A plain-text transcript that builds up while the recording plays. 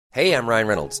Hey, I'm Ryan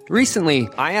Reynolds. Recently,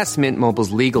 I asked Mint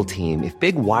Mobile's legal team if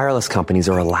big wireless companies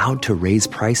are allowed to raise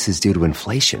prices due to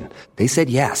inflation. They said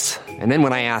yes. And then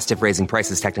when I asked if raising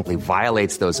prices technically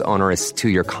violates those onerous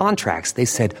two-year contracts, they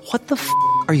said, "What the f***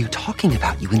 are you talking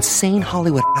about, you insane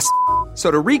Hollywood ass?" So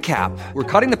to recap, we're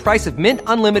cutting the price of Mint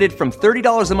Unlimited from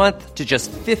 $30 a month to just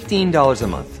 $15 a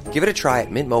month. Give it a try at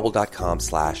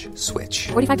mintmobile.com/switch.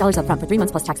 $45 up front for 3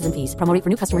 months plus taxes and fees. Promo rate for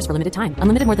new customers for limited time.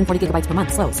 Unlimited more than 40 gigabytes per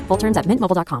month. Slows full terms at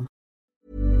mintmobile.com.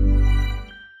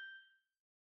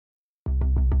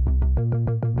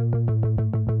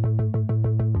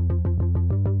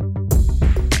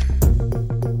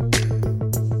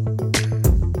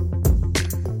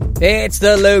 It's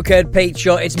the Luke and Pete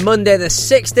Show. It's Monday the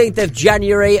 16th of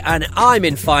January and I'm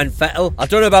in fine fettle. I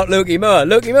don't know about Lukey Moore.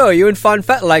 Lukey Moore, are you in fine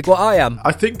fettle like what I am?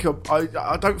 I think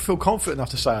I don't feel confident enough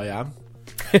to say I am.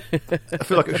 I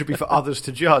feel like it should be for others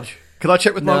to judge. Can I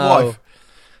check with my wife?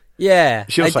 Yeah.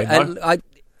 She'll say no.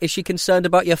 Is she concerned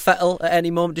about your fettle at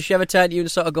any moment? Does she ever turn to you and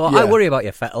sort of go, I worry about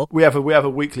your fettle? We have a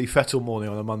weekly fettle morning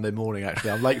on a Monday morning, actually.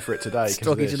 I'm late for it today.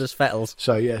 Talking to those fettles.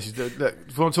 So, yes. Look, do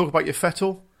you want to talk about your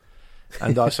fettle?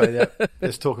 And I say,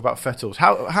 let's talk about fettles.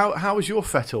 How is your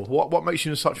fettle? What makes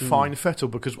you in such fine fettle?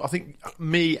 Because I think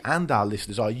me and our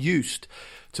listeners are used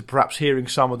to perhaps hearing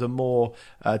some of the more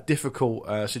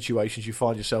difficult situations you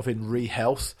find yourself in,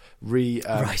 re-health,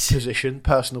 position,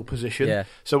 personal position. Yeah.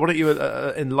 So why don't you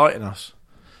enlighten us?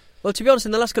 Well, to be honest,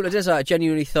 in the last couple of days, I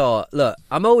genuinely thought, look,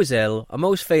 I'm always ill. I'm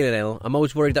always feeling ill. I'm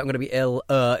always worried that I'm going to be ill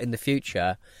in the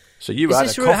future. So you had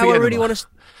a coffee how I really enema. want to?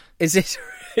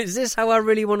 Is this how I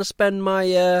really want to spend my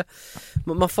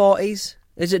my 40s?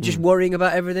 Is it just worrying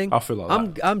about everything? I feel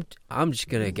like that. I'm just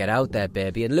gonna get out there,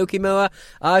 baby. And Lukey Moore,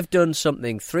 I've done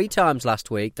something 3 times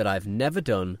last week that I've never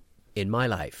done in my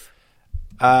life.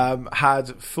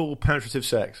 Had full penetrative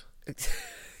sex.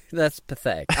 That's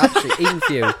pathetic. Absolutely, even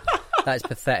for you, that's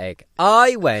pathetic.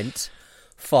 I went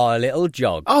for a little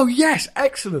jog. Oh yes,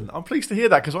 excellent. I'm pleased to hear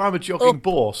that because I'm a jogging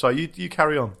bore. So you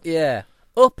carry on. Yeah,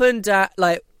 up and down.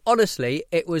 Like honestly,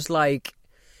 it was like,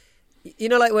 you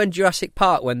know, like when Jurassic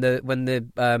Park, when the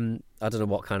I don't know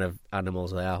what kind of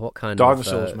animals they are. What kind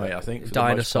dinosaurs, of mate? I think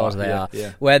dinosaurs they are.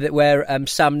 Yeah. Where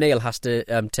Sam Neill has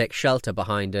to take shelter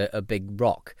behind a big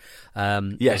rock.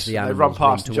 Yes, the they run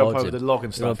past and jump over him. the log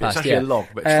and stuff. Past, it's actually a log,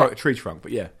 but it's a tree trunk.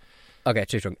 But yeah. Okay,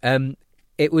 tree trunk.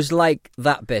 It was like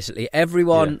that basically.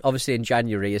 Everyone, obviously, in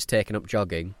January is taking up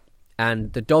jogging,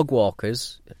 and the dog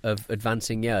walkers of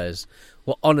advancing years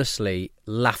were honestly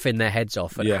laughing their heads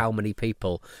off at how many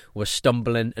people were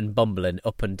stumbling and bumbling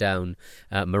up and down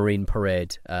Marine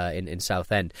Parade in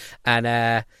Southend.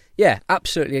 And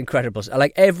absolutely incredible.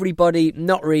 Like everybody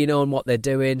not really knowing what they're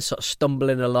doing, sort of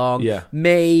stumbling along. Yeah.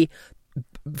 Me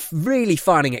really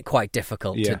finding it quite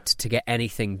difficult to get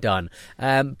anything done.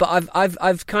 But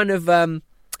I've kind of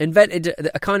invented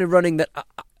a kind of running that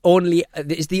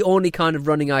is the only kind of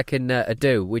running I can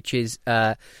do, which is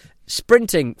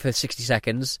sprinting for 60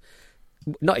 seconds.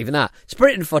 Not even that.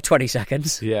 Sprinting for 20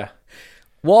 seconds. Yeah.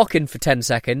 Walking for 10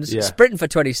 seconds. Yeah. Sprinting for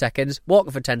 20 seconds.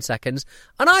 Walking for 10 seconds.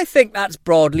 And I think that's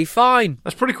broadly fine.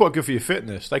 That's pretty quite good for your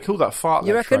fitness. They call that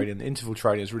fartlek training. Interval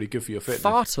training is really good for your fitness.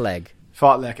 Fartlek?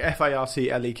 Fartlek.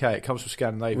 Fartlek. It comes from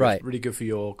Scandinavia. Right. It's really good for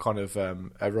your kind of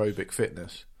aerobic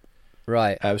fitness.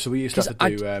 Right. So we used to have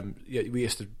to do. We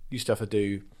used to have to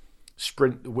do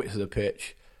sprint the width of the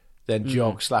pitch, then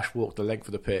jog / walk the length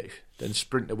of the pitch, then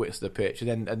sprint the width of the pitch,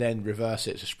 and then reverse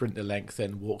it. So sprint the length,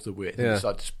 then walk the width. Yeah.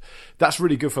 That's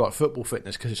really good for like football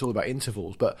fitness because it's all about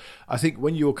intervals. But I think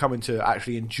when you're coming to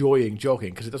actually enjoying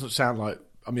jogging, because it doesn't sound like,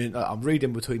 I mean, I'm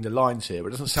reading between the lines here, but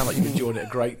it doesn't sound like you're enjoying it a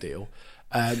great deal.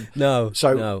 No,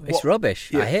 it's rubbish.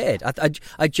 Yeah. I hate it.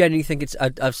 I genuinely think it's.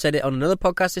 I've said it on another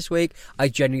podcast this week. I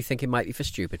genuinely think it might be for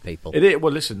stupid people. It is.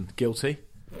 Well, listen, guilty.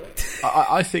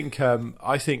 I think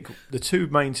the 2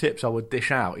 main tips I would dish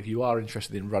out if you are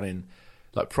interested in running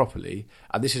like properly,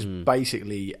 and this is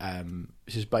basically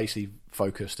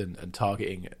focused and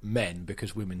targeting men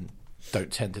because women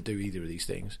don't tend to do either of these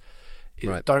things.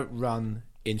 Don't run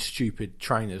in stupid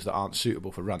trainers that aren't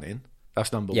suitable for running.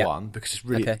 That's number one, because it's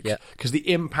really because the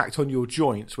impact on your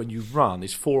joints when you run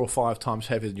is 4 or 5 times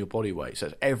heavier than your body weight. So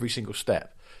it's every single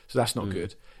step. So that's not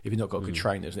good if you've not got good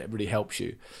trainers, and it really helps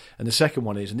you. And the second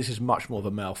one is, and this is much more of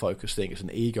a male-focused thing, it's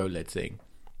an ego-led thing,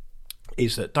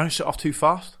 is that don't set off too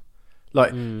fast.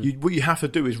 Like what you have to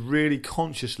do is really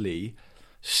consciously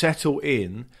settle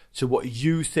in to what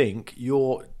you think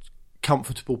your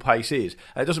comfortable pace is.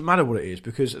 And it doesn't matter what it is,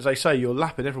 because as they say, you're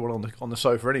lapping everyone on the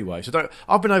sofa anyway. So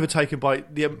I've been overtaken by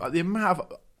the amount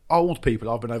of old people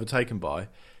I've been overtaken by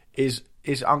is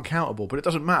is uncountable, but it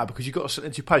doesn't matter because you've got to set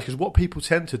into your pace. Because what people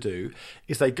tend to do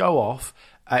is they go off,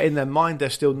 in their mind they're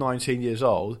still 19 years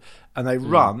old, and they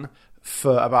run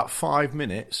for about 5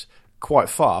 minutes quite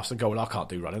fast and go, well, I can't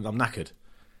do running, I'm knackered.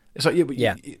 It's like,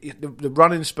 the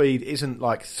running speed isn't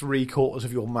like 3/4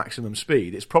 of your maximum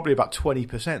speed. It's probably about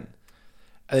 20%.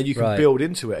 And then you can build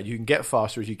into it, and you can get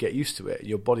faster as you get used to it, and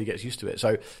your body gets used to it.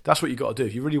 So that's what you've got to do.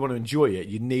 If you really want to enjoy it,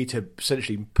 you need to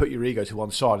essentially put your ego to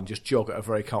one side and just jog at a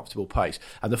very comfortable pace.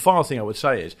 And the final thing I would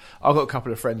say is, I've got a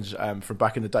couple of friends from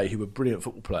back in the day who were brilliant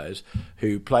football players,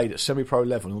 who played at semi-pro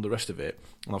level and all the rest of it,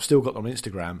 and I've still got them on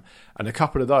Instagram, and a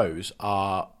couple of those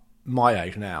are my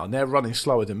age now, and they're running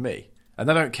slower than me, and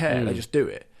they don't care, they just do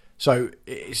it. So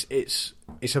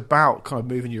it's about kind of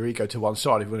moving your ego to one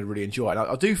side if you want to really enjoy it. And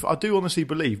I do honestly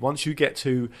believe once you get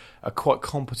to a quite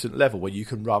competent level where you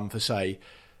can run for, say,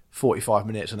 45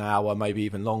 minutes, an hour, maybe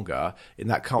even longer in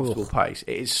that comfortable pace,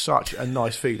 it is such a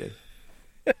nice feeling.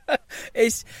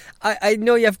 I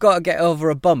know you've got to get over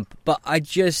a bump, but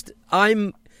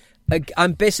I'm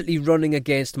basically running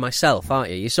against myself,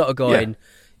 aren't you? You're sort of going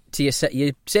to you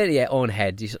say to your own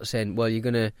head, you're sort of saying, well, you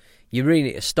really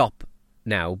need to stop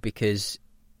now because,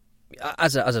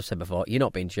 as I've said before, you're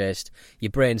not being chased. Your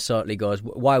brain certainly goes,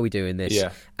 why are we doing this? Yeah.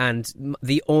 And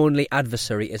the only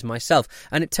adversary is myself.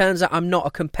 And it turns out I'm not a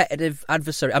competitive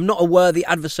adversary. I'm not a worthy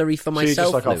adversary for myself. So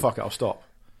you're just like, oh, fuck it, I'll stop.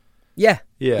 Yeah,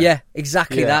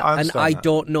 exactly that. And I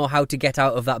don't know how to get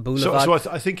out of that boulevard.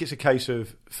 So I think it's a case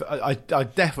of, I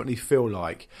definitely feel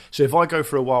like, so if I go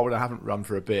for a while when I haven't run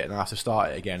for a bit and I have to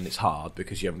start it again, it's hard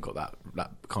because you haven't got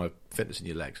that kind of fitness in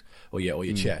your legs or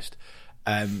your chest.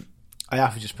 I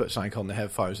have to just put something on the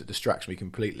headphones that distracts me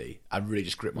completely and really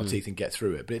just grit my teeth and get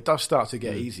through it. But it does start to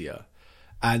get easier.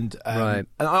 And and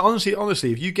I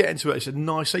honestly, if you get into it, it's a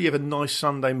nice. Say you have a nice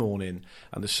Sunday morning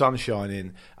and the sun's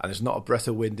shining and there's not a breath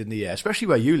of wind in the air, especially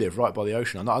where you live, right by the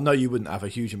ocean. I know you wouldn't have a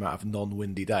huge amount of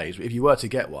non-windy days, but if you were to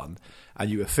get one and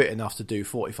you were fit enough to do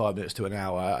 45 minutes to an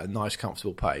hour at a nice,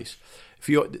 comfortable pace,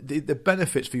 the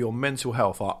benefits for your mental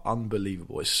health are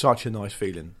unbelievable. It's such a nice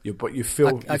feeling. You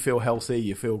feel healthy,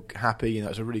 you feel happy.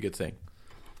 It's a really good thing.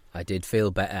 I did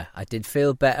feel better.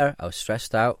 I was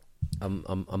stressed out.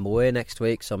 I'm away next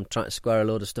week, so I'm trying to square a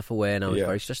load of stuff away, and I was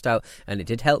very stressed out, and it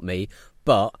did help me.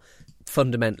 But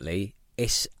fundamentally,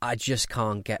 I just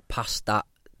can't get past that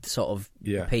sort of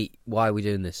Pete, why are we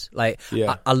doing this?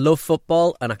 I love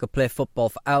football, and I could play football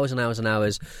for hours and hours and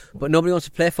hours, but nobody wants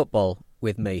to play football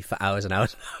with me for hours and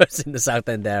hours and hours in the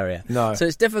Southend area. No, so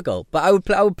it's difficult. But I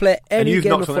would play any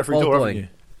game of football going.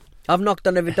 I've knocked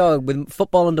on every door with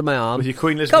football under my arm. With your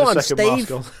Queen Elizabeth II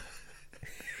mask on.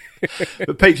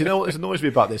 But Pete, you know what annoys me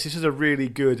about this? This is a really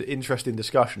good, interesting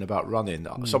discussion about running.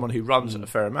 Someone who runs a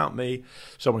fair amount, me.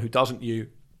 Someone who doesn't, you.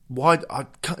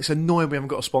 It's annoying we haven't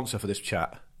got a sponsor for this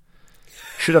chat.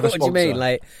 Should have a sponsor. What do you mean?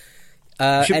 Like,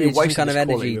 some kind of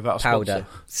energy powder?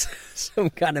 Some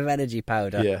kind of energy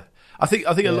powder. Yeah. I think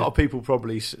a lot of people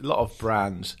probably, a lot of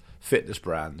brands, fitness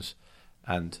brands,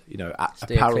 and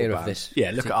apparel brands. Yeah,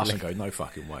 look at us and go, no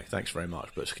fucking way, thanks very much.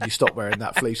 But can you stop wearing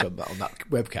that fleece on that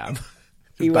webcam?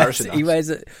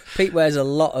 Pete wears a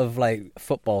lot of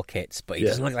football kits, but he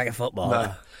doesn't look like a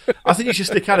footballer. No. I think you should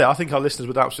stick at it. I think our listeners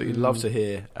would absolutely love to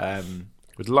hear.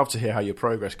 Would love to hear how your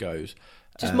progress goes.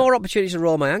 Just more opportunities to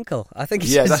roll my ankle. I think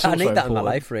I need that in my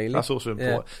life. Really, that's also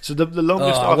important. Yeah. So the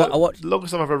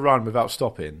longest I've ever run without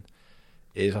stopping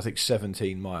is, I think,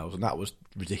 17 miles, and that was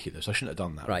ridiculous. I shouldn't have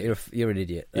done that. Right, you're an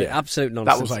idiot. Yeah. Absolute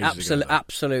nonsense. That was ages ago,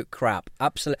 absolute crap.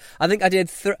 Absolute. I think I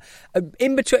did.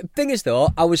 In between, thing is though,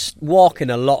 I was walking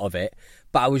a lot of it,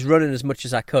 but I was running as much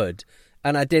as I could.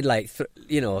 And I did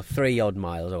 3 odd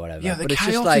miles or whatever. Yeah, the but it's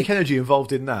chaotic energy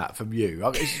involved in that from you,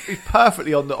 it's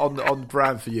perfectly on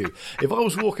brand for you. If I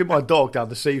was walking my dog down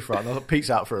the seafront, I was Pete's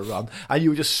out for a run, and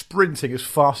you were just sprinting as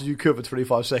fast as you could for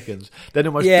 25 seconds, then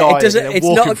almost dying, and then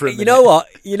walking for a minute.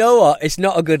 You know what? It's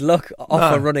not a good look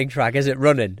off a running track, is it?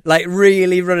 Running,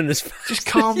 really running as fast. Just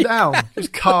calm down.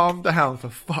 Just calm down, for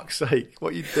fuck's sake.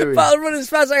 What are you doing? But I'll run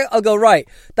as fast as I'll go right.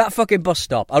 That fucking bus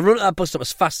stop. I'll run at that bus stop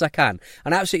as fast as I can,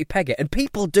 and absolutely peg it. And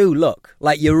people do look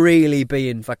like you're really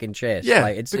being fucking chased.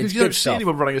 Yeah, because you don't see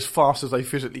anyone running as fast as they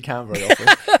physically can very often,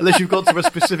 unless you've gone to a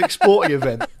specific sporting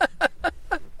event.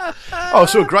 I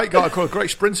saw a great guy, a great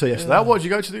sprinter yesterday. What did you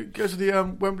go to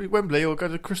the Wembley or go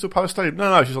to Crystal Palace Stadium?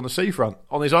 No, she's on the seafront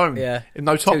on his own. Yeah, in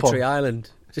no top on. Tree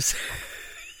Island, just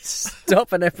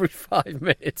stopping every 5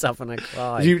 minutes having a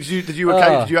cry. Did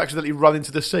you accidentally run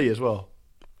into the sea as well?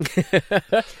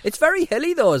 It's very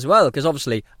hilly though as well, because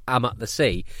obviously I'm at the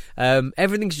sea.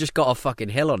 Everything's just got a fucking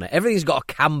hill on it. Everything's got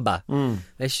a camber.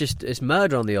 It's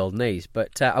murder on the old knees.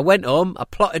 But I went home, I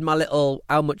plotted my little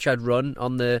how much I'd run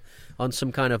on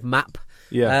some kind of map.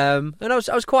 Yeah. And I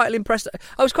was quite impressed.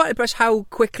 I was quite impressed how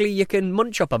quickly you can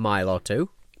munch up a mile or two.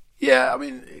 Yeah, I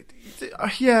mean,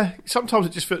 yeah. Sometimes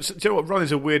it just feels. Do you know what?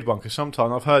 Running's a weird one because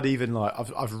sometimes I've heard even like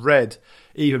I've read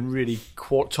even really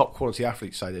top quality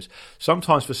athletes say this.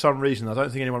 Sometimes for some reason, I don't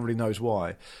think anyone really knows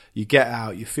why. You get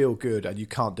out, you feel good, and you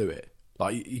can't do it.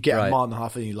 Like you get a mile and a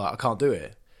half, and you're like, I can't do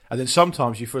it. And then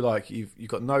sometimes you feel like you've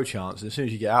got no chance, and as soon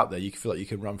as you get out there, you feel like you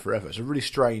can run forever. It's a really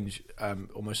strange,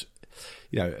 almost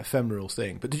ephemeral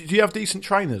thing. But do you have decent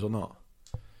trainers or not?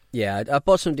 Yeah, I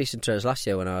bought some decent trainers last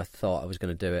year when I thought I was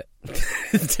going to do it.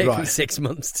 It took me 6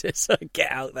 months to sort of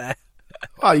get out there.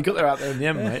 Well, you got there out there in the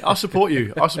end, mate. I support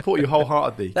you. I support you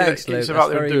wholeheartedly. Thanks, Luke. Get out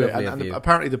there and do it. And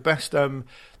apparently, the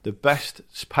best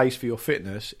pace for your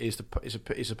fitness is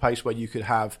a pace where you could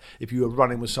have, if you were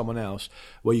running with someone else,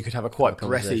 where you could have a quite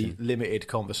breathy, limited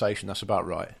conversation. That's about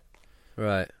right.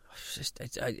 Right.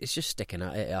 It's just sticking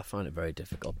at it. I find it very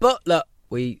difficult. But look,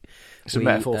 it's a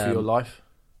metaphor for your life.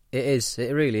 It is.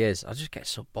 It really is. I just get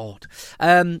so bored.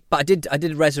 But I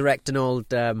did resurrect an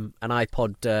old an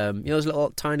iPod.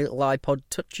 Those tiny little iPod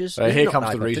touches. Here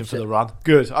comes the reason for the run.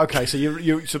 Good. Okay. So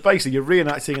so basically you're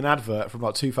reenacting an advert from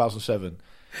like 2007.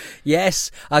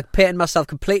 Yes, I painted myself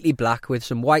completely black with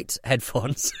some white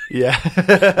headphones. Yeah,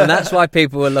 and that's why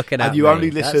people were looking at me. And you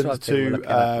only listened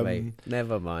to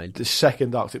never mind the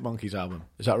second Arctic Monkeys album.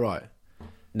 Is that right?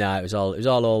 No, it was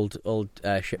all old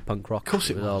shit punk rock. Of course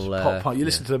it was. All pop punk. You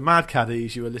listened to the Mad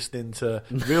Caddies, you were listening to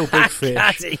Real Big Fish,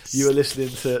 Caddies. You were listening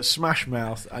to Smash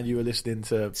Mouth, and you were listening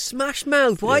to Smash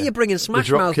Mouth. Why are you bringing Smash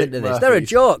Mouth into this? Murphys. They're a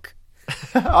joke.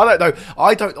 I don't know.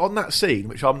 I don't on that scene,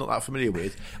 which I'm not that familiar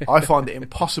with. I find it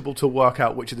impossible to work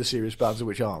out which of the serious bands and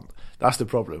which aren't. That's the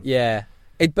problem. Yeah.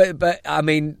 But I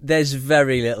mean, there's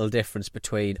very little difference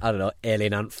between, I don't know,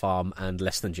 Alien Ant Farm and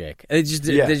Less Than Jake. There just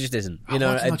isn't. Why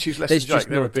didn't I choose Less Than Jake?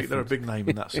 They're a big name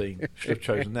in that scene. Should have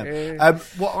chosen them.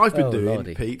 What I've been doing,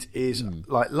 Lordy. Pete, is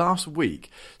like last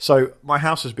week. So my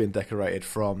house has been decorated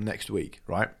from next week,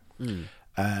 right?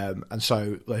 And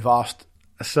so they've asked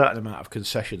a certain amount of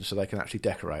concessions so they can actually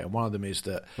decorate, and one of them is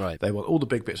that they want all the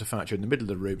big bits of furniture in the middle of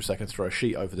the room so they can throw a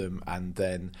sheet over them, and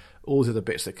then all the other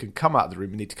bits that can come out of the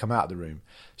room need to come out of the room.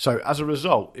 So as a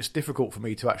result, it's difficult for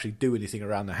me to actually do anything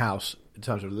around the house in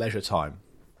terms of leisure time.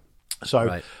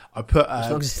 So I put as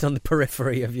long as it's on the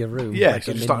periphery of your room. Yeah, like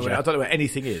so I don't know where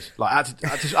anything is. Like I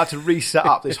had to reset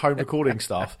up this home recording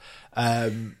stuff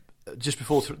just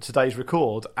before today's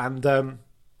record, and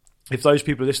if those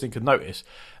people listening can notice,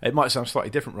 it might sound slightly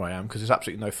different where I am because there's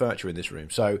absolutely no furniture in this room.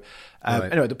 So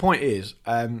anyway, the point is,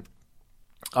 I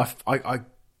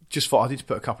just thought I need to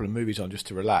put a couple of movies on just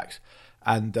to relax,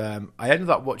 and I ended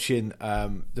up watching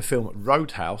the film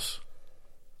Roadhouse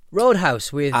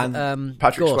with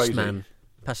Patrick Swayze. Man.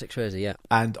 Patrick Swayze, yeah.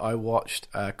 And I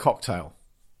watched Cocktail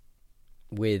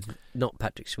with not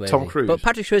Patrick Swayze, Tom Cruise. But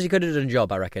Patrick Swayze could have done a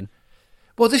job, I reckon.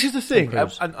 Well, this is the thing,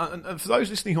 and for those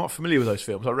listening who aren't familiar with those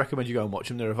films, I recommend you go and watch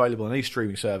them. They're available on any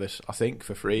streaming service, I think,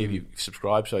 for free if you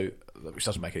subscribe, which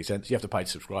doesn't make any sense. You have to pay to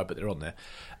subscribe, but they're on there.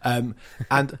 And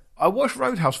I watched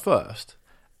Roadhouse first,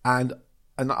 and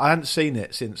I hadn't seen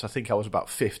it since I think I was about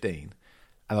 15,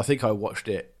 and I think I watched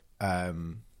it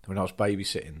when I was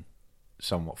babysitting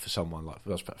for someone like I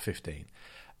was about 15,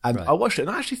 and I watched it,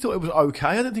 and I actually thought it was okay.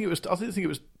 I didn't think it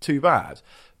was too bad,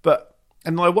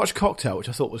 and I watched Cocktail, which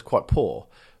I thought was quite poor.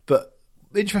 But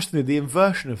interestingly, the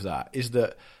inversion of that is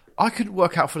that I couldn't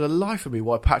work out for the life of me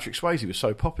why Patrick Swayze was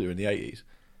so popular in the 80s.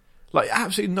 Like,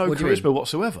 absolutely no charisma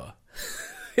whatsoever.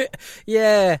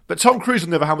 Yeah. But Tom Cruise, on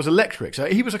the other hand, was electric. So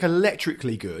he was like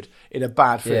electrically good in a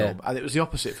bad film, and it was the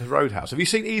opposite for Roadhouse. Have you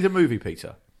seen either movie,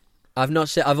 Peter? I've not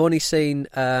seen. I've only seen.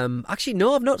 Actually,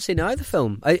 no, I've not seen either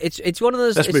film. It's one of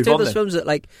those. It's two of those films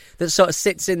that sort of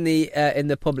sits in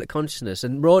the public consciousness.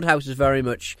 And Roadhouse is very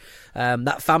much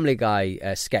that Family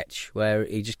Guy sketch where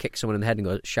he just kicks someone in the head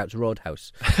and shouts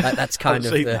 "Roadhouse." That's kind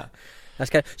of the. That's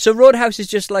kind of, so Roadhouse is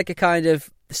just like a kind of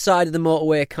side of the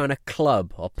motorway kind of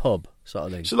club or pub sort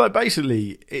of thing. So like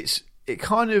basically, it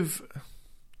kind of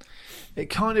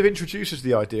introduces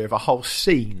the idea of a whole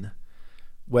scene.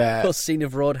 Whole scene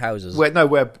of roadhouses.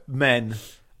 Where men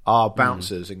are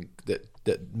bouncers and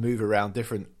that move around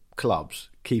different clubs,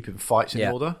 keeping fights in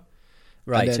order.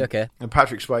 Right, okay. And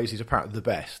Patrick Swayze is apparently the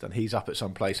best, and he's up at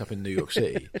some place up in New York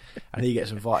City, and he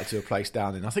gets invited to a place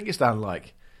down in, I think it's down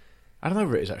like, I don't know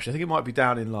where it is actually, I think it might be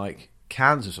down in like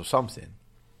Kansas or something.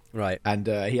 Right. And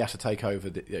he has to take over.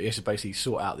 He has to basically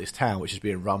sort out this town, which is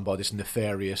being run by this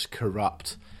nefarious,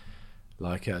 corrupt,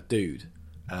 dude.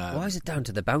 Why is it down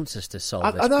to the bouncers to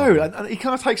solve this? I know, problem? and he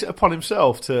kind of takes it upon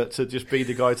himself to just be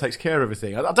the guy who takes care of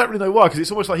everything. I don't really know why, because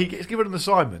it's almost like he gets given an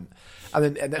assignment,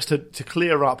 and that's to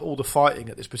clear up all the fighting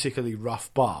at this particularly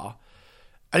rough bar,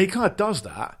 and he kind of does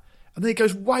that, and then he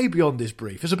goes way beyond his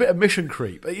brief. There's a bit of mission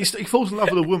creep. He falls in love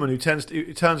with a woman who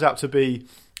turns out to be,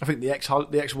 I think, the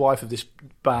ex-wife of this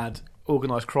bad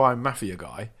organised crime mafia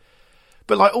guy,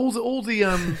 but like all the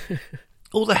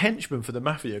all the henchmen for the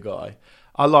mafia guy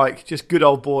are like just good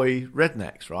old boy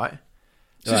rednecks, right?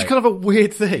 So it's kind of a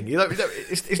weird thing.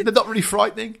 It's not really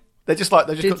frightening. They've just got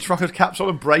trucker caps on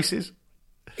and braces.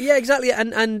 Yeah, exactly.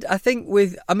 And I think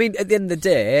at the end of the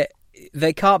day,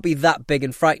 they can't be that big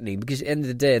and frightening, because at the end of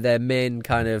the day, their main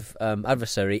kind of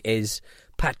adversary is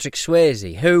Patrick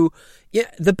Swayze, who,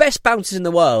 the best bouncers in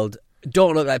the world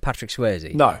don't look like Patrick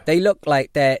Swayze. No. They look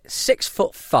like they're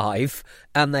 6'5"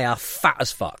 and they are fat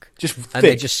as fuck. Just thick. And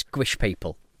they just squish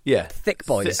people. Yeah. Thick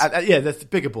boys. They're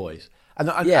bigger boys.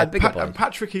 Bigger boys. And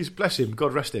Patrick is, bless him,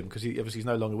 God rest him, because he's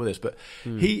no longer with us, but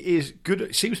he is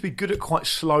seems to be good at quite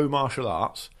slow martial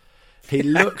arts. He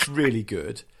looks really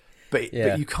good, but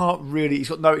you can't really, he's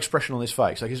got no expression on his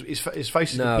face. Like his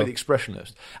face is completely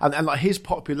expressionless. And like his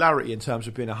popularity in terms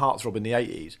of being a heartthrob in the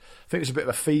 80s, I think it's a bit of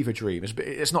a fever dream.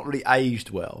 It's not really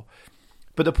aged well.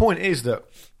 But the point is that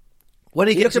when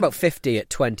he looks about 50 at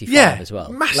 25 as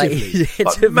well. Massively.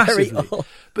 Massively.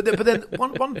 But then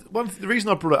the reason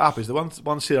I brought it up is the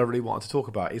one scene I really wanted to talk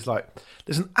about is like,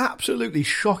 there's an absolutely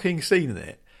shocking scene in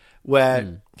it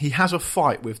where he has a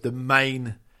fight with the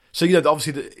main. So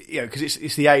obviously, because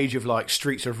it's the age of like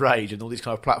Streets of Rage and all these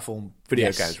kind of platform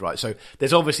video games, right? So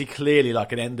there's obviously clearly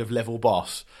like an end of level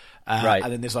boss, right?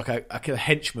 And then there's like a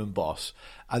henchman boss,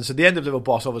 and so the end of level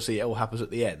boss, obviously, it all happens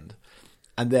at the end.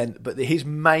 And then, but his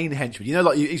main henchman,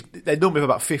 they normally have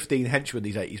about 15 henchmen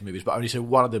in these 80s movies, but only so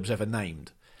one of them's ever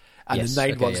named. And the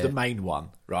named one's the main one,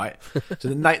 right? So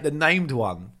the named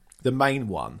one, the main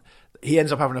one, he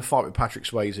ends up having a fight with Patrick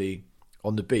Swayze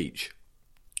on the beach,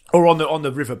 or on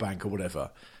the riverbank or whatever,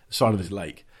 side of this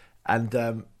lake.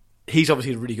 And he's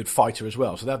obviously a really good fighter as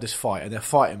well. So they have this fight, and they're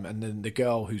fighting, and then the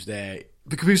girl who's there,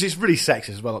 because it's really sexist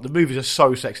as well. Like, the movies are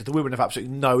so sexist, the women have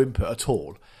absolutely no input at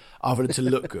all, other than to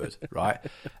look good, right?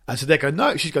 And so they go,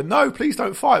 no, she's going, no, please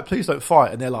don't fight.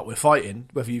 And they're like, we're fighting,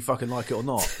 whether you fucking like it or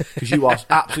not, because you are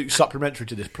absolutely supplementary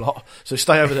to this plot, so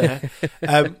stay over there.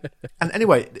 And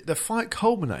anyway, the fight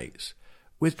culminates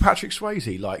with Patrick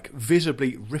Swayze, like,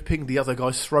 visibly ripping the other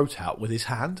guy's throat out with his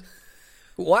hand.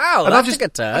 Wow, and that's a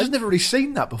good turn. I've just never really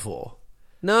seen that before.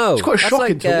 No. It's quite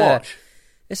shocking to watch.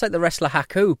 It's like the wrestler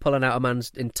Haku pulling out a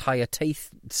man's entire teeth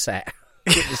set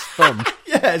with his thumb.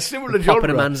 Yeah, it's similar genre.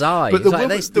 Popping a man's eye. But the woman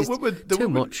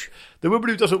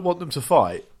who doesn't want them to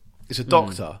fight is a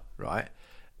doctor, right?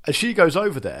 And she goes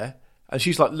over there, and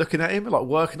she's like looking at him, like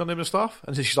working on him and stuff.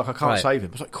 And so she's like, I can't save him.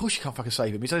 I was like, of course you can't fucking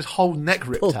save him. He's had his whole neck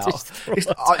ripped out.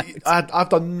 I've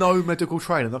done no medical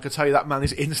training. I can tell you that man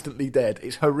is instantly dead.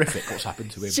 It's horrific what's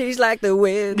happened to him. She's like the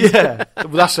wind. Yeah. Well,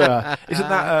 that's, isn't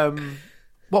that,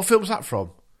 what film's that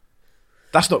from?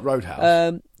 That's not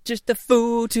Roadhouse. Just a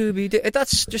fool to be.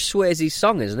 That's just Swayze's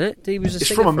song, isn't it? He was. It's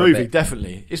from a movie,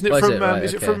 definitely. Isn't it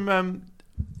from?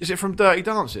 Is it from Dirty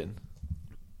Dancing?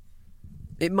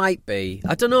 It might be.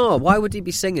 I don't know. Why would he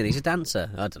be singing? He's a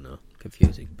dancer. I don't know.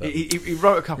 Confusing. But he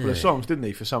wrote a couple of songs, didn't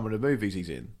he, for some of the movies he's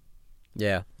in?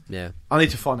 Yeah, yeah. I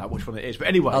need to find out which one it is. But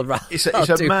anyway, it's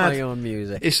a do mad. my own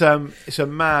music. It's a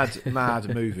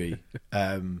mad movie.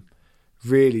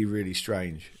 Really, really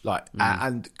strange. Like,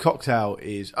 and Cocktail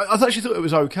is. I actually thought it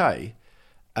was okay,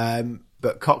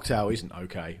 but Cocktail isn't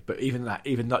okay. But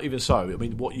even so, I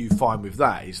mean, what you find with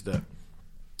that is that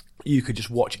you could just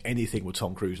watch anything with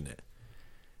Tom Cruise in it.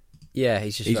 Yeah,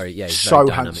 he's so very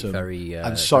dynamic, handsome,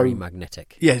 and very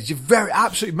magnetic. Yeah, he's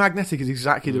absolutely magnetic is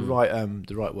exactly the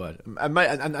right word. And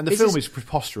the film is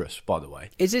preposterous, by the way.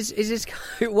 Is this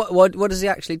what does he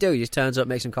actually do? He just turns up,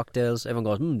 makes some cocktails.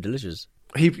 Everyone goes, delicious.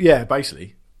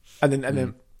 Basically, and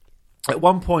then at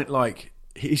one point, like,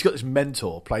 he's got this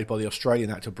mentor played by the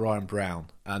Australian actor Brian Brown,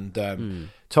 and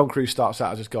Tom Cruise starts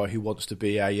out as this guy who wants to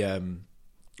be a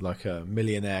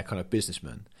millionaire kind of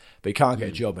businessman, but he can't get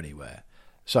a job anywhere.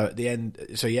 So he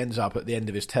ends up at the end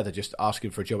of his tether just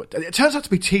asking for a job. It turns out to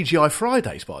be TGI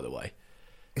Fridays, by the way.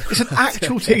 It's an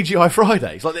actual TGI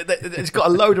Fridays. Like, it's got a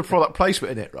load of product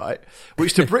placement in it, right?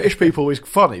 Which to British people is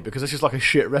funny because it's just like a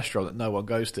shit restaurant that no one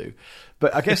goes to.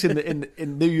 But I guess in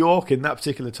New York in that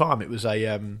particular time, it was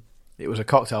a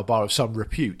cocktail bar of some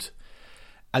repute,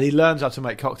 and he learns how to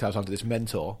make cocktails under this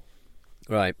mentor,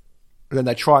 right? And then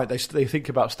they think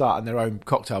about starting their own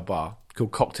cocktail bar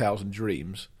called Cocktails and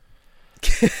Dreams,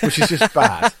 which is just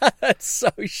bad. That's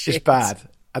so shit. It's bad.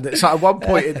 And it's like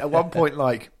at one point,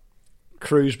 like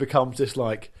Cruz becomes this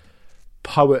like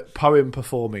poem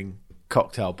performing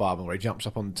cocktail barman where he jumps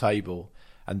up on the table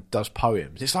and does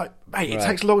poems. It's like, mate, it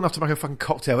takes long enough to make a fucking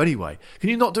cocktail anyway. Can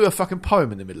you not do a fucking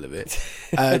poem in the middle of it?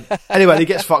 Anyway, he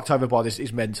gets fucked over by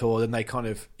his mentor, and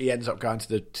he ends up going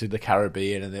to the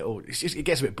Caribbean, and it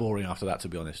gets a bit boring after that, to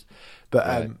be honest.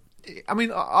 But I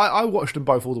mean, I watched them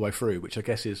both all the way through, which I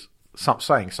guess is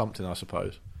saying something, I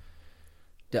suppose.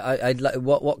 I'd like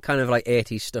what kind of like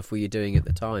 80s stuff were you doing at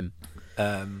the time?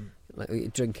 Like were you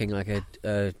drinking like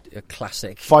a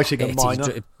classic fighting a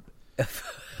miner.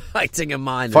 Fighting a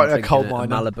miner, fighting a coal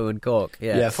miner, Malibu and Coke.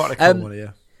 Yeah, fighting a coal miner.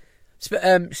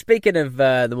 Yeah. Speaking of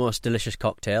the most delicious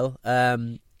cocktail,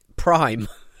 Prime.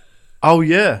 Oh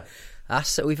yeah,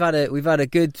 we've had a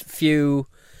good few.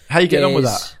 How you getting on with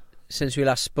that? Since we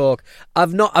last spoke,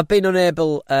 I've been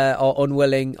unable or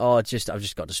unwilling, or I've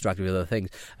just got distracted with other things.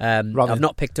 I've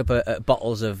not picked up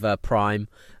bottles of Prime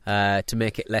to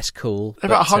make it less cool.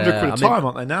 They're about £100 a time,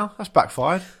 aren't they now? That's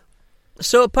backfired.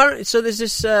 So apparently, there's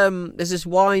this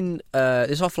wine,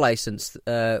 this off license,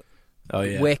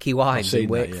 Wakey Wines in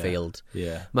Wakefield.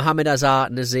 Yeah. Mohammed Azhar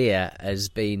Nazir has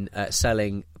been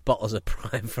selling bottles of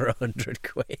Prime for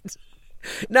 £100.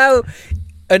 Now,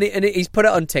 and he's put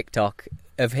it on TikTok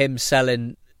of him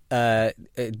selling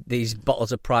these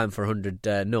bottles of Prime for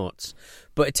 100 notes.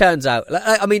 But it turns out,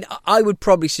 I mean, I would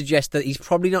probably suggest that he's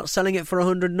probably not selling it for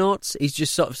 100 notes. He's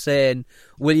just sort of saying,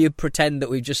 will you pretend that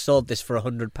we've just sold this for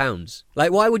 £100?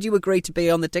 Like, why would you agree to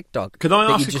be on the TikTok? Can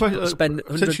I ask a question?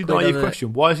 Essentially, naive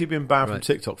question. Why has he been banned from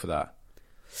TikTok for that?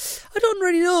 I don't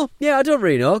really know. Yeah, I don't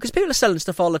really know. Because people are selling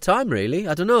stuff all the time, really.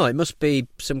 I don't know. It must be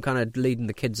some kind of leading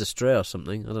the kids astray or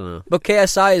something. I don't know. But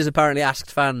KSI has apparently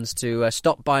asked fans to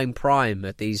stop buying Prime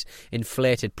at these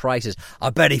inflated prices. I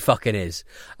bet he fucking is.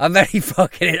 I bet he's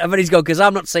going, because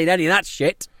I'm not seeing any of that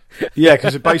shit. Yeah,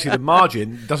 because basically the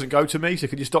margin doesn't go to me, so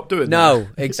can you stop doing that? No,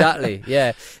 exactly,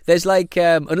 yeah. There's like,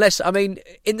 unless, I mean,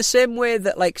 in the same way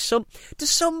that like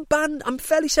I'm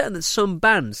fairly certain that some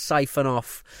bands siphon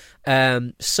off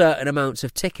certain amounts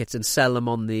of tickets and sell them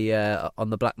on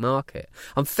the black market.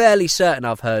 I'm fairly certain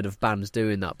I've heard of bands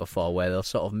doing that before, where they'll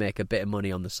sort of make a bit of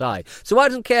money on the side. So why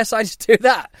doesn't KSI just do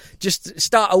that? Just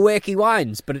start a Wakey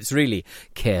Wines, but it's really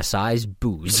KSI's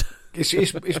booze.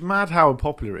 It's mad how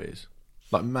unpopular it is.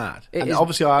 Like mad. And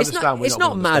obviously I understand. It's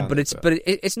not mad, but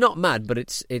it's not mad, but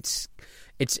it's.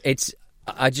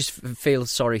 I just feel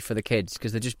sorry for the kids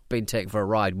because they're just being taken for a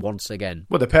ride once again.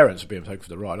 Well, their parents are being taken for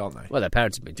the ride, aren't they? Well, their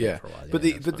parents have been taken for a ride. But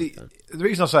the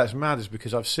reason I say it's mad is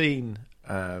because I've seen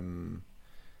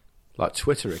like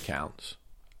Twitter accounts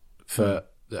that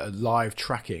are live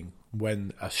tracking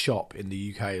when a shop in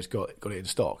the UK has got it in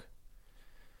stock.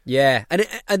 Yeah,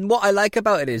 and what I like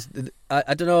about it is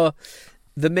I don't know.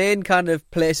 The main kind of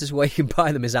places where you can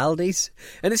buy them is Aldi's,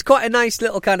 and it's quite a nice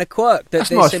little kind of quirk that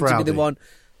they seem to be the one.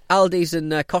 Aldi's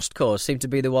and Costco's seem to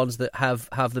be the ones that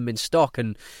have them in stock,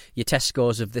 and your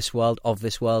Tesco's of this world,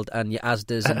 and your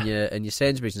Asda's and your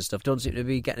Sainsbury's and stuff don't seem to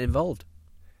be getting involved.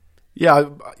 Yeah,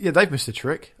 they've missed a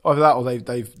trick. Either that, or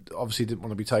they've obviously didn't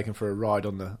want to be taken for a ride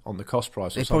on the cost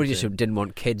price. They probably just didn't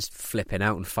want kids flipping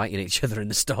out and fighting each other in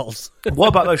the stalls. What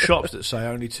about those shops that say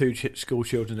only 2 school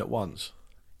children at once?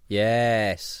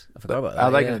 Yes, I forgot about that. How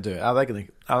are they going to do it? How are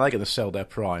they going to sell their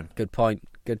Prime? Good point.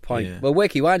 Yeah. Well,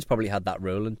 Wakey Wines probably had that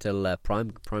rule until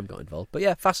Prime got involved. But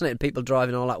yeah, fascinating. People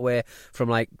driving all that way from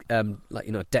like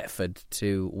Deptford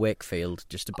to Wakefield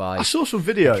just to buy. I saw some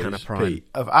videos, Pete,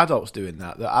 of adults doing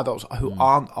that. The adults who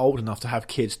aren't old enough to have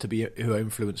kids who are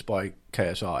influenced by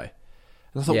KSI.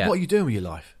 And I thought, what are you doing with your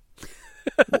life?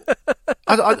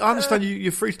 I understand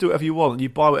you're free to do whatever you want and you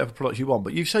buy whatever products you want,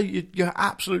 but you say you're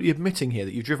absolutely admitting here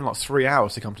that you've driven like 3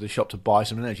 hours to come to the shop to buy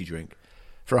some energy drink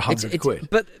for £100.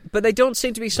 But they don't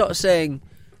seem to be sort of saying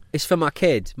it's for my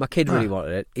kid. My kid really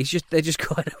wanted it. They're just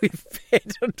going, we've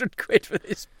paid £100 for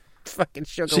this fucking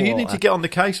sugar. So you need to get on the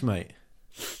case, mate.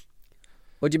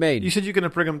 What do you mean? You said you're going to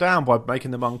bring them down by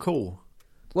making them uncool.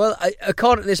 Well,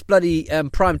 according to this bloody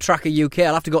Prime Tracker UK,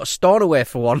 I'll have to go to Stornoway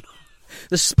for one.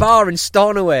 The Spa in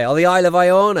Stornoway or the Isle of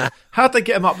Iona. How'd they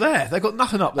get them up there? They've got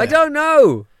nothing up there. I don't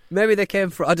know. Maybe they came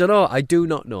from... I don't know. I do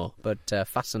not know. But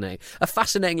fascinating. A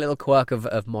fascinating little quirk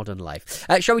of modern life.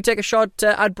 Shall we take a short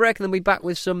ad break and then be back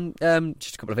with some...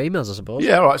 just a couple of emails, I suppose.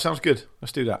 Yeah, all right. Sounds good.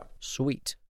 Let's do that.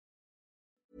 Sweet.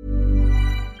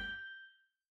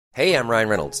 Hey, I'm Ryan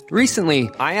Reynolds. Recently,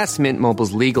 I asked Mint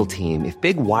Mobile's legal team if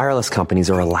big wireless companies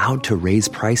are allowed to raise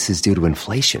prices due to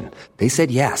inflation. They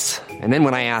said yes. And then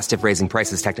when I asked if raising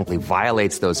prices technically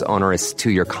violates those onerous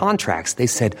two-year contracts, they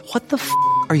said, "What the f***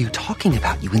 are you talking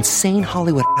about, you insane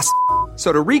Hollywood ass?"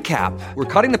 So to recap, we're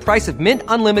cutting the price of Mint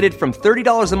Unlimited from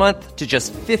 $30 a month to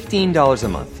just $15 a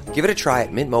month. Give it a try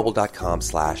at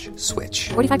mintmobile.com/switch.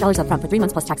 $45 up front for 3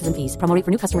 months plus taxes and fees. Promo rate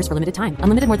for new customers for limited time.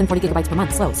 Unlimited more than 40 gigabytes per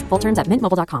month. Slows full terms at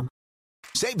mintmobile.com.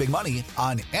 Save big money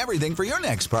on everything for your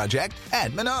next project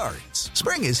at Menards.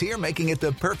 Spring is here, making it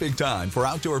the perfect time for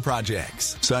outdoor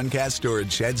projects. Suncast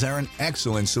storage sheds are an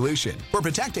excellent solution for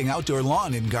protecting outdoor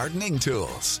lawn and gardening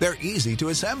tools. They're easy to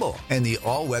assemble, and the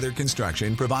all-weather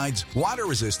construction provides water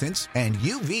resistance and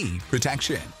UV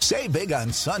protection. Save big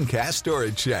on Suncast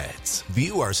storage sheds.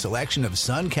 View our selection of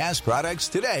Suncast products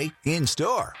today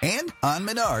in-store and on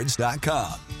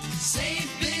Menards.com. Save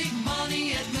big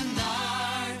money at Menards.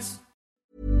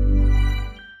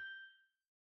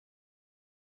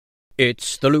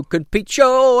 It's the Luke and Pete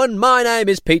Show, and my name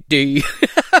is Pete D.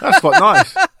 That's quite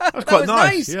nice. That's quite was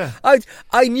nice. Yeah.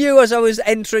 I knew as I was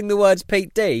entering the words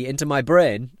Pete D into my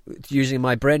brain, using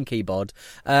my brain keyboard,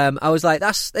 I was like,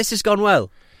 this has gone well.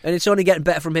 And it's only getting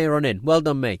better from here on in. Well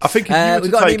done, me. I think if you were we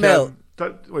to got take, an email.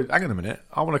 Wait, hang on a minute.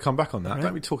 I want to come back on that.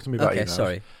 Don't be talking to me about Okay, emails.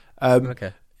 sorry.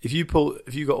 Okay. If you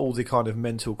got all the kind of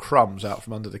mental crumbs out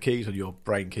from under the keys on your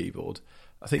brain keyboard,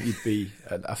 I think you'd be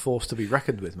a force to be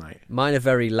reckoned with, mate. Mine are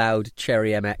very loud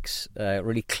Cherry MX,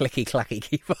 really clicky-clacky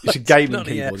keyboard. It's a gaming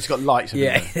keyboard. It's got lights in it.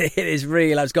 Yeah, it is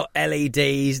really loud. It's got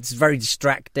LEDs. It's very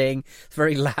distracting. It's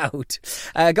very loud.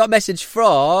 Got a message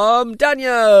from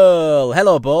Daniel.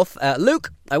 Hello, both.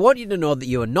 Luke, I want you to know that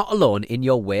you are not alone in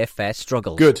your Wayfair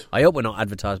struggles. Good. I hope we're not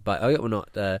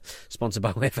sponsored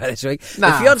by Wayfair this week.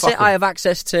 Nah, the fiancé fuck 'em. I have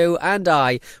access to and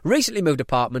I recently moved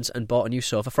apartments and bought a new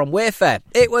sofa from Wayfair.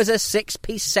 It was a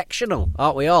 6-piece sectional,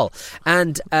 aren't we all?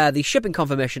 And the shipping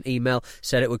confirmation email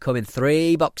said it would come in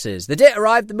 3 boxes. The day it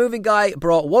arrived, the moving guy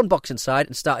brought 1 box inside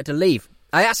and started to leave.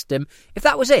 I asked him if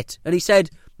that was it, and he said,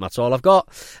 "That's all I've got."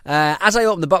 As I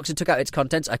opened the box and took out its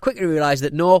contents, I quickly realised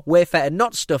that no, Wayfair had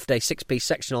not stuffed a 6-piece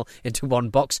sectional into 1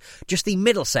 box, just the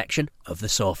middle section of the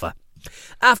sofa.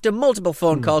 After multiple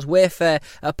phone calls, Wayfair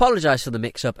apologised for the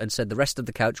mix-up and said the rest of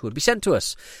the couch would be sent to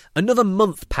us. Another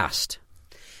month passed,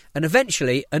 and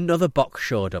eventually another box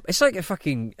showed up. It's like a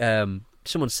fucking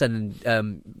someone sending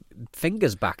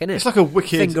fingers back, isn't it? It's like a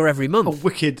wicked finger every month. A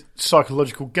wicked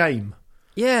psychological game.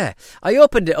 Yeah, I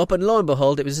opened it up and lo and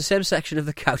behold, it was the same section of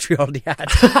the couch we already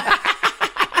had.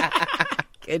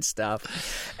 Good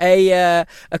stuff. A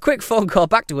quick phone call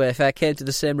back to Wayfair came to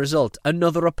the same result.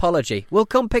 Another apology. We'll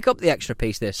come pick up the extra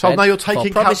piece this So said, now you're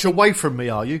taking couch promising- away from me,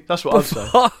 are you? That's what I'm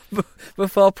saying.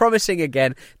 before promising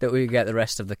again that we would get the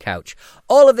rest of the couch.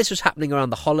 All of this was happening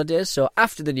around the holidays, so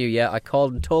after the new year, I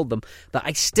called and told them that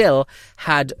I still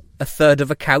had a third of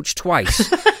a couch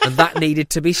twice, and that needed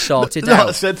to be sorted Not a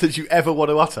out. sentence you ever want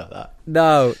to utter, that.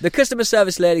 No. The customer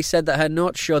service lady said that her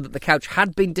notes showed that the couch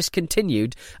had been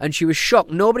discontinued, and she was shocked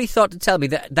nobody thought to tell me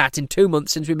that in 2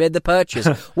 months since we made the purchase.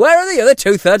 Where are the other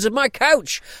 2/3 of my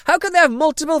couch? How can they have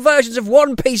multiple versions of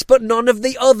one piece but none of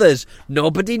the others?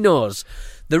 Nobody knows.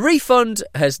 The refund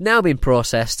has now been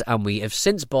processed, and we have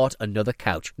since bought another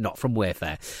couch, not from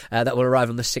Wayfair. That will arrive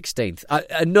on the 16th.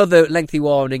 Another lengthy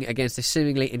warning against this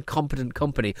seemingly incompetent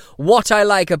company. What I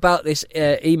like about this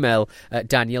email,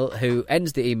 Daniel, who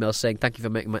ends the email saying, "Thank you for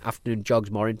making my afternoon jogs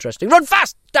more interesting." Run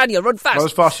fast, Daniel, run fast. Run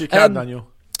as fast as you can, Daniel.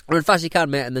 Run as fast as you can,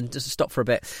 mate, and then just stop for a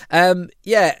bit.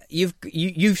 Yeah,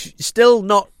 you've still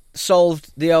not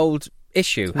solved the old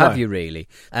issue, have you really?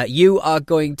 You are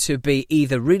going to be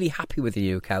either really happy with the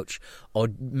new couch, or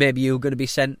maybe you're going to be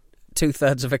sent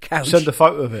 2/3 of a couch. Send a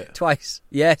photo of it. Twice.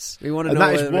 Yes, we want to And know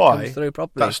that is whether it why comes through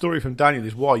properly. that story from Daniel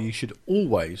is why you should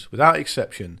always, without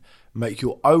exception, make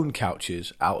your own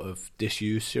couches out of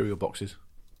disused cereal boxes.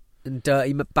 And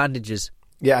dirty bandages.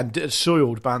 Yeah, and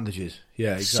soiled bandages.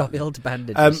 Yeah, exactly. Soiled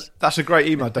bandages. That's a great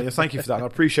email, Daniel. Thank you for that. And I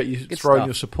appreciate you Good throwing stuff.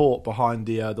 your support behind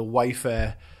the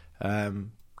Wayfair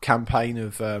campaign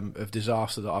of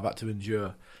disaster that I've had to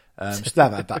endure. Still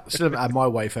haven't had my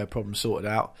Wayfair problem sorted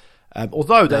out.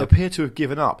 Although they appear to have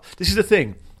given up. This is the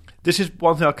thing. This is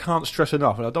one thing I can't stress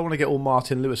enough, and I don't want to get all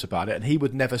Martin Lewis about it, and he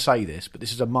would never say this, but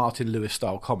this is a Martin Lewis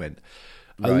style comment.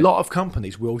 A lot of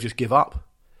companies will just give up.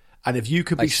 And if you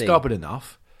can be stubborn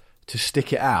enough to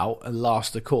stick it out and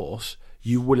last the course,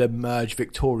 you will emerge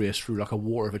victorious through like a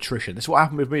war of attrition. That's what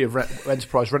happened with me with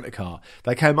Enterprise Rent-A-Car.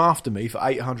 They came after me for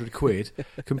 800 quid,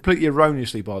 completely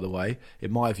erroneously, by the way,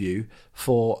 in my view,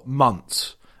 for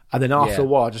months. And then after Yeah. a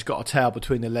while, I just got a tail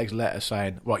between the legs letter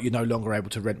saying, right, you're no longer able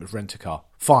to rent with Rent-A-Car.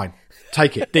 Fine.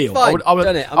 Take it. Deal. Fine, I would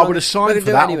done it. I'm have not signed gonna for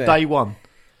do it that anyway. on day one.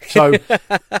 So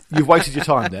you've wasted your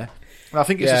time there. And I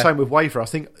think it's the same with Wafer. I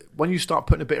think when you start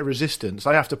putting a bit of resistance,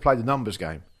 they have to play the numbers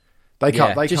game. They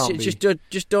can't. They can't be. Just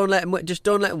don't let them. Just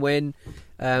don't let them win.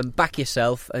 Back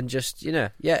yourself, and just And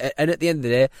at the end of the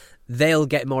day, they'll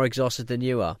get more exhausted than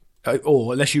you are.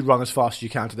 Or unless you run as fast as you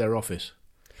can to their office.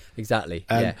 Exactly.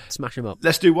 Smash them up.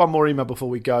 Let's do one more email before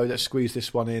we go. Let's squeeze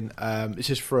this one in. This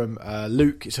is from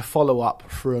Luke. It's a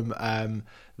follow-up from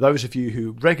those of you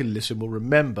who regularly listen will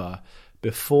remember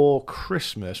before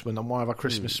Christmas, when on one of our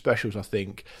Christmas specials, I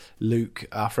think, Luke,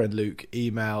 our friend Luke,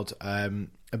 emailed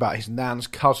about his nan's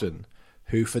cousin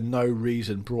who, for no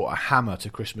reason, brought a hammer to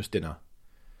Christmas dinner.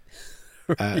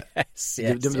 Yes.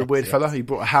 The weird fella? He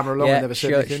brought a hammer along and never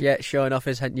said anything. Yeah, showing off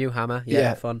his new hammer.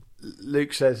 Yeah, fun.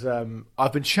 Luke says,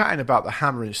 I've been chatting about the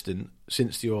hammer incident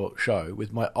since your show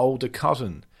with my older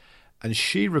cousin, and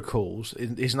she recalls,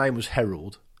 his name was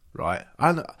Herald, right?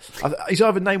 His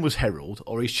either name was Herald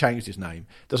or he's changed his name,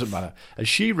 doesn't matter. And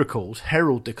she recalls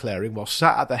Herald declaring, while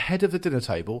sat at the head of the dinner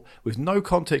table with no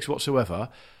context whatsoever,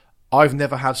 I've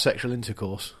never had sexual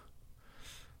intercourse.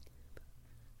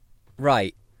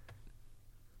 Right.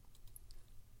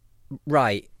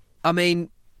 I mean,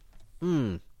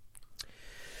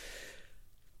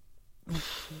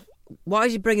 why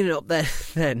is he bringing it up there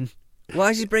then? Why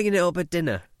is he bringing it up at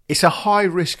dinner? It's a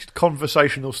high-risk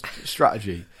conversational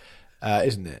strategy,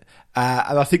 isn't it?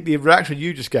 And I think the reaction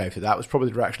you just gave to that was probably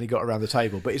the reaction he got around the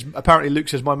table. But apparently Luke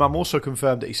says, my mum also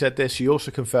confirmed that he said this. She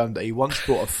also confirmed that he once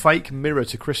brought a fake mirror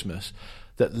to Christmas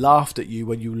that laughed at you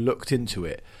when you looked into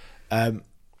it.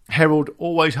 Herald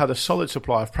always had a solid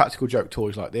supply of practical joke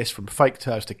toys like this, from fake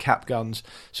turds to cap guns,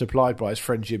 supplied by his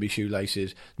friend Jimmy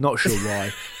Shoelaces. Not sure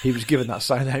why he was given that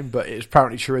surname, but it's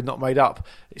apparently true and not made up.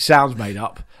 It sounds made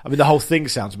up. I mean, the whole thing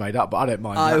sounds made up, but I don't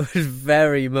mind I that. would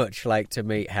very much like to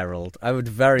meet Herald. I would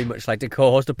very much like to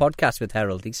co-host a podcast with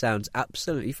Herald. He sounds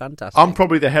absolutely fantastic. I'm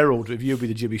probably the Herald if you'll be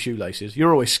the Jimmy Shoelaces.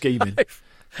 You're always scheming.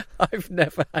 I've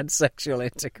never had sexual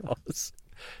intercourse.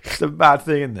 It's a bad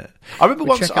thing, isn't it? I remember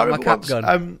once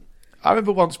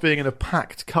being in a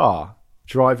packed car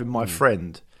driving my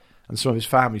friend and some of his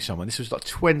family somewhere. This was like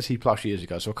 20 plus years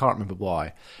ago, so I can't remember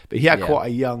why. But he had quite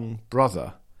a young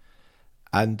brother,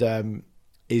 and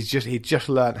he'd just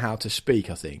learned how to speak.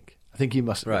 I think he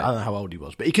must. Right. I don't know how old he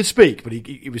was, but he could speak. But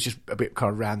he was just a bit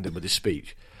kind of random with his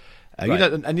speech.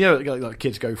 Right. Like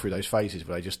kids go through those phases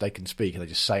where they can speak and they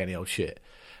just say any old shit.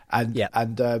 And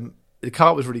the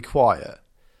car was really quiet.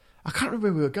 I can't remember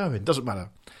where we were going. Doesn't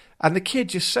matter. And the kid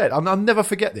just said, I'll never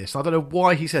forget this. I don't know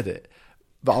why he said it,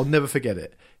 but I'll never forget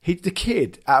it. The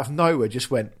kid, out of nowhere, just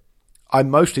went, I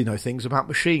mostly know things about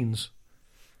machines.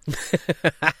 And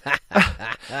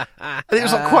it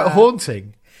was like quite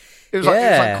haunting. It was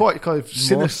like quite kind of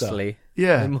sinister. Mostly.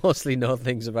 Yeah. I mostly know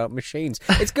things about machines.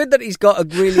 It's good that he's got a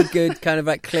really good kind of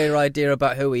like clear idea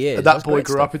about who he is. And that boy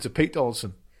grew up into Pete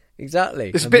Donaldson.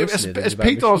 Exactly. It's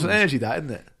Pete Donaldson energy, that, isn't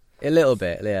it? A little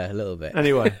bit, yeah, a little bit.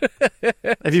 Anyway,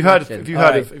 if you've heard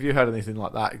anything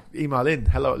like that, email in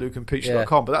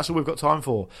hello@lukeandpeach.com. But that's all we've got time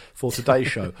for today's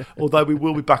show. Although we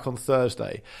will be back on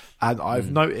Thursday, and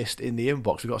I've noticed in the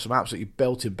inbox we've got some absolutely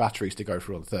belting batteries to go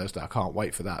through on Thursday. I can't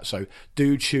wait for that. So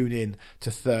do tune in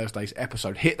to Thursday's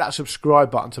episode. Hit that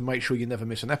subscribe button to make sure you never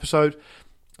miss an episode.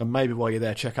 And maybe while you're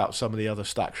there, check out some of the other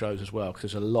Stack shows as well,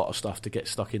 because there's a lot of stuff to get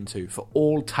stuck into for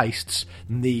all tastes,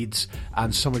 needs,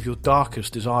 and some of your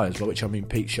darkest desires, by which I mean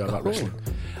Pete's show about wrestling.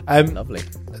 Lovely.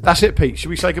 That's it, Pete. Should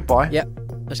we say goodbye? Yep.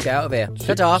 Let's get out of here.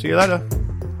 Ta-ta. See you later.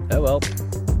 Oh, well.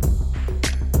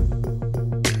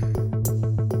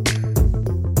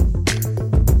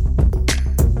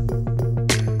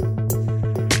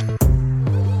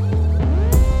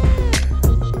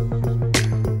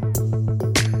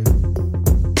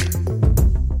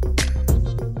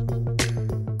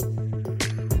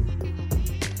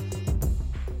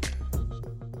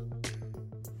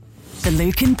 The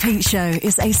Luke and Pete Show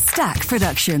is a Stack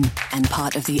production and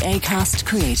part of the Acast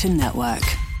Creator Network.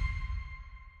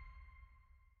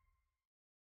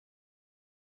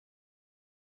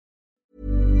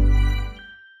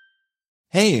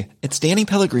 Hey, it's Danny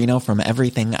Pellegrino from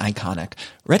Everything Iconic.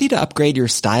 Ready to upgrade your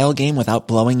style game without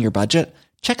blowing your budget?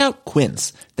 Check out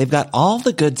Quince. They've got all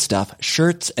the good stuff,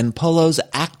 shirts and polos,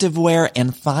 activewear,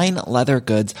 and fine leather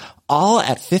goods, all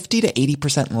at 50 to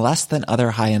 80% less than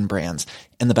other high-end brands.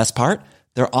 And the best part?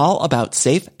 They're all about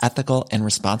safe, ethical, and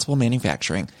responsible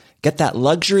manufacturing. Get that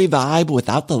luxury vibe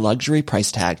without the luxury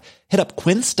price tag. Hit up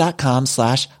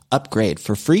quince.com/upgrade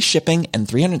for free shipping and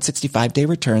 365-day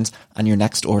returns on your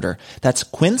next order. That's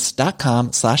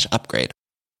quince.com/upgrade.